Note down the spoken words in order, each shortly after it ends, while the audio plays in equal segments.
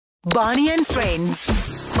Barney and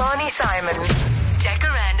Friends. Barney Simon.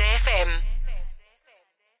 Jacaranda FM.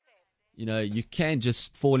 You know, you can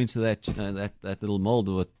just fall into that, that little mold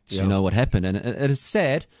of what, what happened. And it is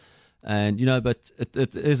sad, and, but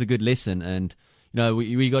it is a good lesson. And,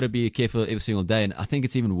 we got to be careful every single day. And I think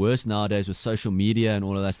it's even worse nowadays with social media and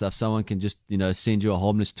all of that stuff. Someone can just, send you a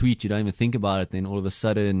harmless tweet. You don't even think about it. Then all of a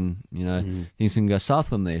sudden, things can go south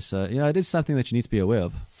from there. So, it is something that you need to be aware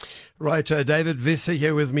of. Right, David Visser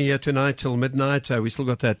here with me tonight till midnight. We still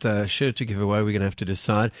got that shirt to give away. We're going to have to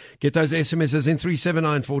decide. Get those SMS's in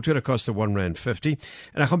 3794. It costs R1.50.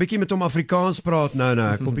 En ek gaan bietjie met hom Afrikaans praat nou.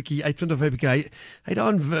 Ek kom bietjie uitvind of hy het daar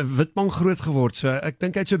in Witbank groot geword. So ek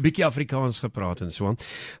dink hy het so bietjie Afrikaans gepraat en so aan.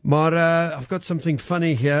 Maar I've got something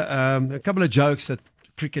funny here. A couple of jokes,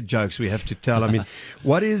 cricket jokes we have to tell. I mean,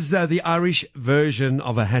 what is the Irish version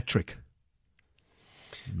of a hat trick?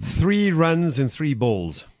 3 runs and 3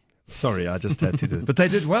 balls. Sorry, I just had to do it. But they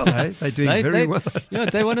did well, hey? They're doing very well.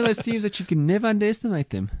 They're one of those teams that you can never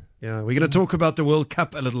underestimate them. Yeah, we're going to talk about the World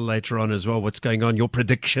Cup a little later on as well, what's going on, your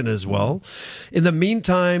prediction as well. In the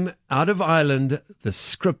meantime, out of Ireland, the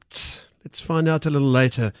script. Let's find out a little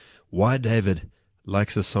later why David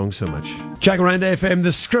likes the song so much. Jacaranda FM,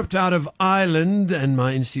 the script out of Ireland, and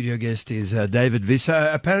my in-studio guest is David Visser.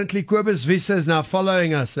 Apparently, Kobus Visser is now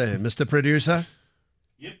following us there, Mr. Producer.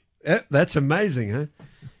 Yep, that's amazing, huh?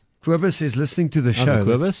 Kobus is listening to the show.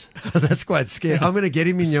 Kobus? That's quite scary. I'm going to get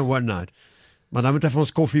him in here one night. Maar dan moet hy vir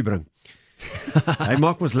ons koffie bring. Hy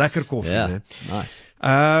maak ons lekker koffie. Yeah, nice.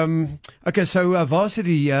 Okay, so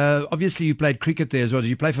varsity, obviously you played cricket there as well. Did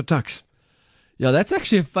you play for Tuks? Yeah, that's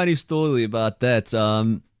actually a funny story about that.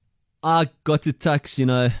 I got to Tuks,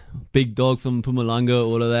 big dog from Mpumalanga,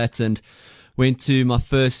 all of that, and went to my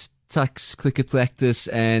first Tuks cricket practice,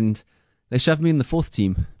 and they shoved me in the 4th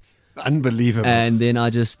team. Unbelievable. And then I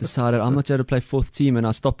just decided I'm not going to play 4th team, and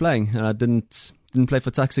I stopped playing, and I didn't play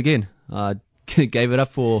for Tuks again. I gave it up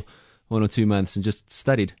for 1 or 2 months and just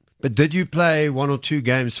studied. But did you play 1 or 2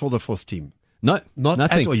 games for the 4th team? No,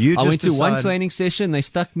 nothing. At all. You I just went to decided... one training session. They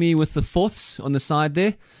stuck me with the 4ths on the side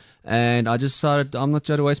there, and I just decided I'm not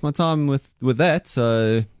going to waste my time with that.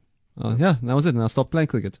 So, that was it, and I stopped playing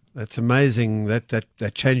cricket. That's amazing. That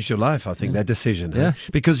changed your life, I think, that decision. Yeah. Huh?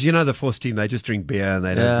 Because, the 4th team, they just drink beer and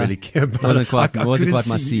they don't really care about it. Wasn't quite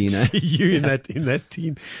my scene. See you in that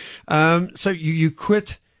team. So you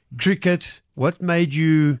quit cricket. What made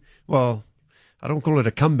you, well, I don't call it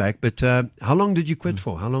a comeback, but how long did you quit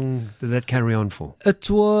for? How long did that carry on for? It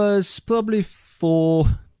was probably for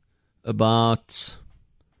about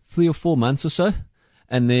 3 or 4 months or so.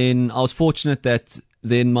 And then I was fortunate that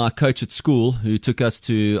then my coach at school, who took us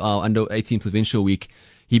to our under-18 provincial week,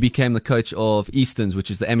 he became the coach of Easterns, which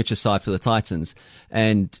is the amateur side for the Titans.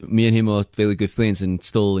 And me and him are very good friends, and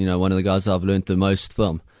still, one of the guys I've learned the most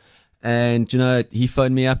from. And, he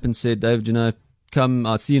phoned me up and said, David, come,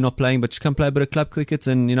 I see you're not playing, but you come play a bit of club cricket,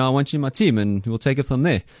 and, I want you in my team, and we'll take it from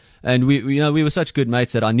there. And we were such good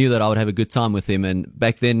mates that I knew that I would have a good time with him. And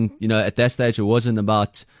back then, at that stage, it wasn't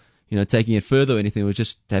about, taking it further or anything. It was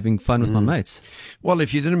just having fun with my mates. Well,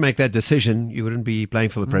 if you didn't make that decision, you wouldn't be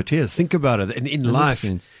playing for the Proteas. Think about it. In life,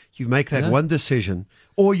 you make that one decision,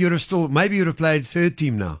 or you'd have maybe you'd have played 3rd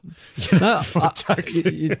team now.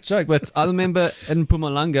 You joke, but I remember in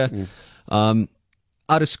Mpumalanga,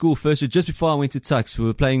 out of school first, just before I went to Tuks, we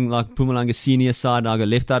were playing like Mpumalanga senior side, and I got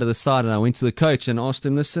left out of the side, and I went to the coach and asked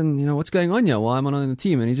him, listen, what's going on here? Why am I not on the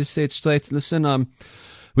team? And he just said straight, listen,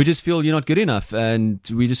 we just feel you're not good enough, and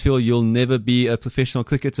we just feel you'll never be a professional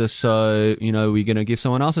cricketer, so, we're going to give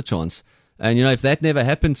someone else a chance. And, if that never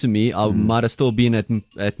happened to me, I might have still been at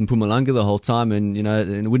Mpumalanga the whole time, and,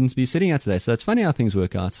 and wouldn't be sitting here today. So it's funny how things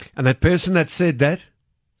work out. And that person that said that?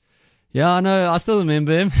 Yeah, I know. I still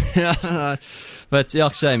remember him. But,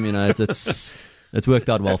 shame, it's worked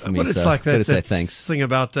out well for me. Well, it's so like that say thanks. Thing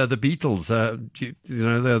about the Beatles.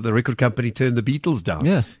 The record company turned the Beatles down.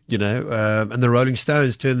 Yeah. And the Rolling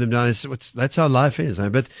Stones turned them down. That's how life is.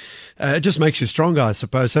 But it just makes you stronger, I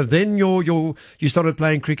suppose. So then you started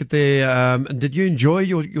playing cricket there. And did you enjoy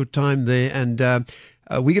your time there? And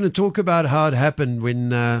we're going to talk about how it happened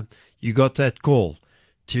when you got that call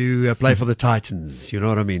to play for the Titans. You know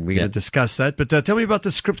what I mean? We're going to discuss that. But tell me about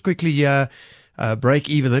the script quickly. Break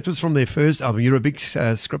Even. That was from their first album. You're a big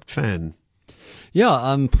script fan. Yeah,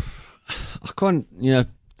 I can't,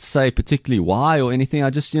 say particularly why or anything. I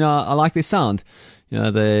just, I like their sound.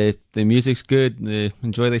 Their music's good. They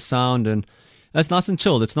enjoy their sound, and it's nice and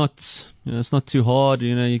chilled. It's not, it's not too hard.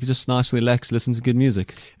 You can just nicely relax, listen to good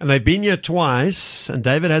music. And they've been here twice, and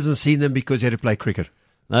David hasn't seen them because he had to play cricket.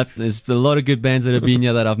 Nope, there's a lot of good bands that have been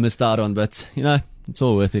here that I've missed out on, but, it's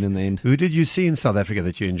all worth it in the end. Who did you see in South Africa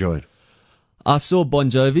that you enjoyed? I saw Bon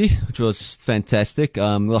Jovi, which was fantastic.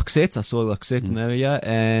 Loxette, I saw Loxette in the area,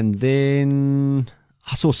 and then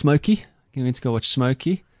I saw Smokey. I went to go watch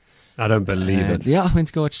Smokey. I don't believe it. Yeah, I went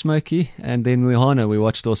to go watch Smokey, and then Lihana we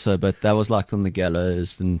watched also, but that was like on the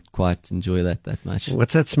gallows. Didn't quite enjoy that much.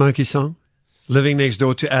 What's that Smokey song? Living Next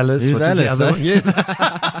Door to Alice. Who's What is Alice, the other eh? one?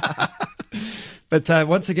 Yeah. But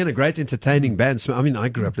once again, a great entertaining band. I mean, I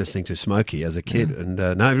grew up listening to Smokey as a kid, and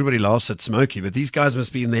now everybody laughs at Smokey, but these guys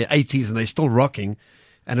must be in their 80s and they're still rocking.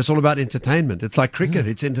 And it's all about entertainment. It's like cricket.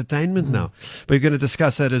 It's entertainment now. But we're going to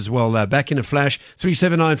discuss that as well. Back in a flash,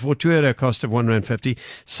 37942 at a cost of R1.50.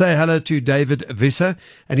 Say hello to David Visser.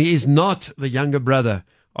 And he is not the younger brother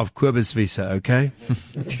of Kobus Visser, okay?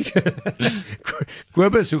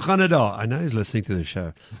 Kobus, hoe gaan het daar? I know he's listening to the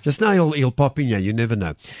show. Just now he'll pop in here. You never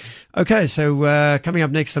know. Okay, so coming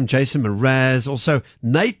up next, I'm Jason Mraz. Also,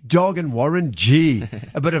 Nate Dogg and Warren G.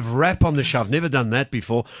 A bit of rap on the show. I've never done that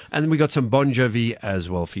before. And then we got some Bon Jovi as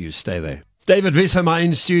well for you. Stay there. David Visser, my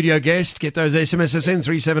in-studio guest. Get those SMSs in,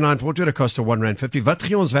 37942 at a cost of R1.50. Wat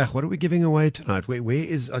gee ons weg? What are we giving away tonight? Where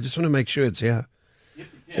is... I just want to make sure it's here.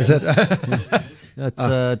 Is it? It's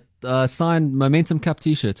a signed Momentum Cup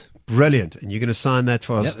T-shirt. Brilliant. And you're going to sign that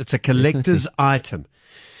for us. Yep. It's a collector's item.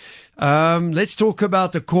 Let's talk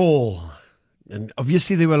about the call. And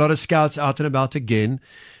obviously there were a lot of scouts out and about again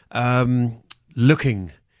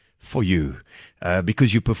looking for you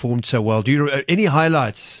because you performed so well. Do you any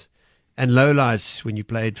highlights and lowlights when you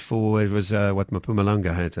played for, it was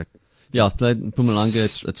Mpumalanga had? Yeah, I played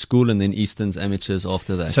Mpumalanga at school and then Easton's amateurs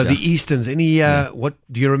after that. So yeah. the Easterns, what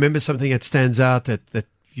do you remember something that stands out that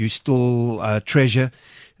you still treasure?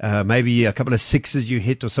 Maybe a couple of sixes you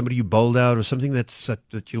hit or somebody you bowled out or something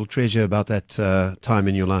that you'll treasure about that time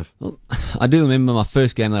in your life? Well, I do remember my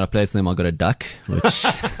first game that I played for them, I got a duck, which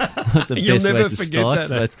not the You'll best never way to forget start,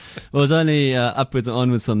 that, eh? but it was only upwards and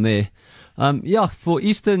onwards from there. Yeah, for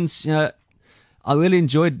Easton's, I really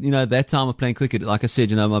enjoyed, that time of playing cricket. Like I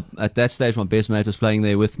said, at that stage, my best mate was playing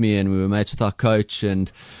there with me and we were mates with our coach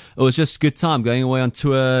and it was just a good time going away on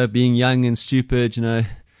tour, being young and stupid,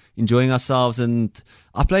 enjoying ourselves. And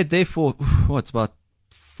I played there for, about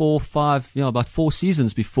 4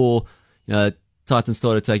 seasons before, Titans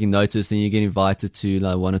started taking notice and you get invited to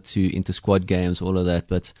like 1 or 2 inter-squad games, all of that.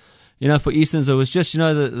 But, for Easterns, it was just,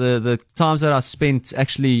 the times that I spent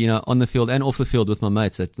actually, on the field and off the field with my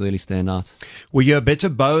mates that really stand out. Were you a better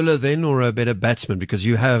bowler then or a better batsman? Because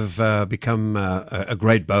you have become a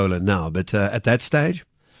great bowler now, but at that stage?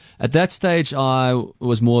 At that stage, I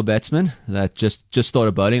was more a batsman that just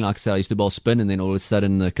started bowling. Like I said, I used to bowl spin, and then all of a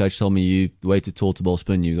sudden the coach told me, "You way too tall to bowl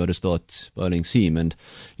spin. You got to start bowling seam." And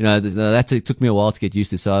it took me a while to get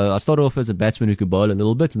used to. So I started off as a batsman who could bowl a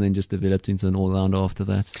little bit, and then just developed into an all-rounder after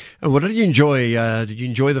that. And what did you enjoy? Did you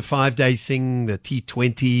enjoy the 5-day thing, the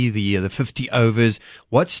T20, the 50 overs?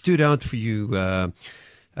 What stood out for you?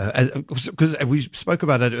 Because we spoke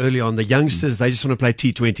about that early on, the youngsters, they just want to play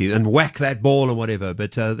T20 and whack that ball or whatever.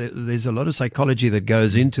 But there's a lot of psychology that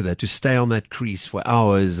goes into that, to stay on that crease for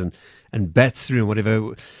hours and bat through and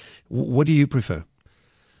whatever. What do you prefer?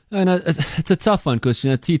 It's a tough one because,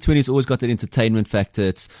 T20's always got that entertainment factor.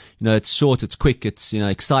 It's, it's short, it's quick, it's,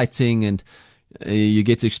 exciting, and you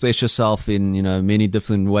get to express yourself in, many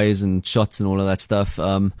different ways and shots and all of that stuff.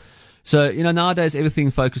 So, nowadays everything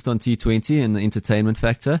focused on T20 and the entertainment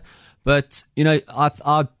factor. But, I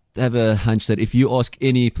have a hunch that if you ask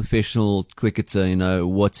any professional cricketer,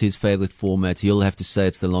 what's his favorite format, he'll have to say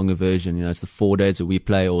it's the longer version. It's the 4 days that we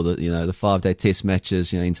play, or the 5-day test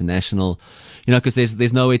matches, international, because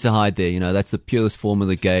there's nowhere to hide there. That's the purest form of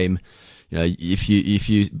the game. If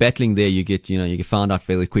you battling there, you get found out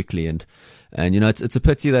fairly quickly. And it's a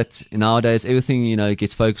pity that nowadays everything,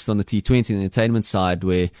 gets focused on the T20 and the entertainment side,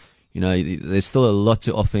 where, there's still a lot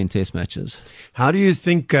to offer in test matches. How do you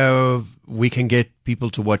think we can get people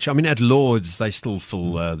to watch? I mean, at Lords, they still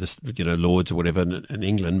fill Lords or whatever in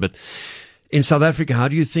England. But in South Africa, how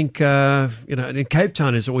do you think, and in Cape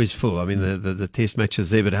Town it's always full. I mean, the test matches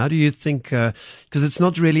there. But how do you think, because it's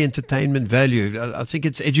not really entertainment value. I think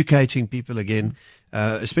it's educating people again,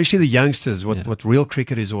 especially the youngsters, what real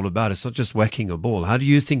cricket is all about. It's not just whacking a ball. How do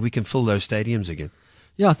you think we can fill those stadiums again?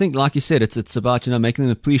 Yeah, I think, like you said, it's about, making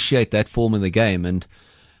them appreciate that form of the game. And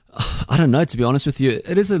I don't know, to be honest with you,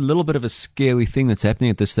 it is a little bit of a scary thing that's happening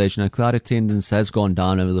at this stage. Crowd attendance has gone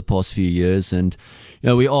down over the past few years. And,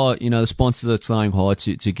 we are, the sponsors are trying hard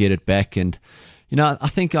to get it back. And, I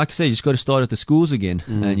think, like I said, you just got to start at the schools again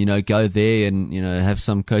and, go there and, have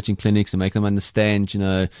some coaching clinics and make them understand,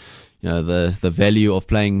 the value of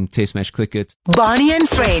playing test match cricket. Barney and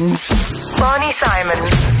Friends. Barney Simon.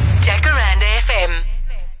 Jacaranda.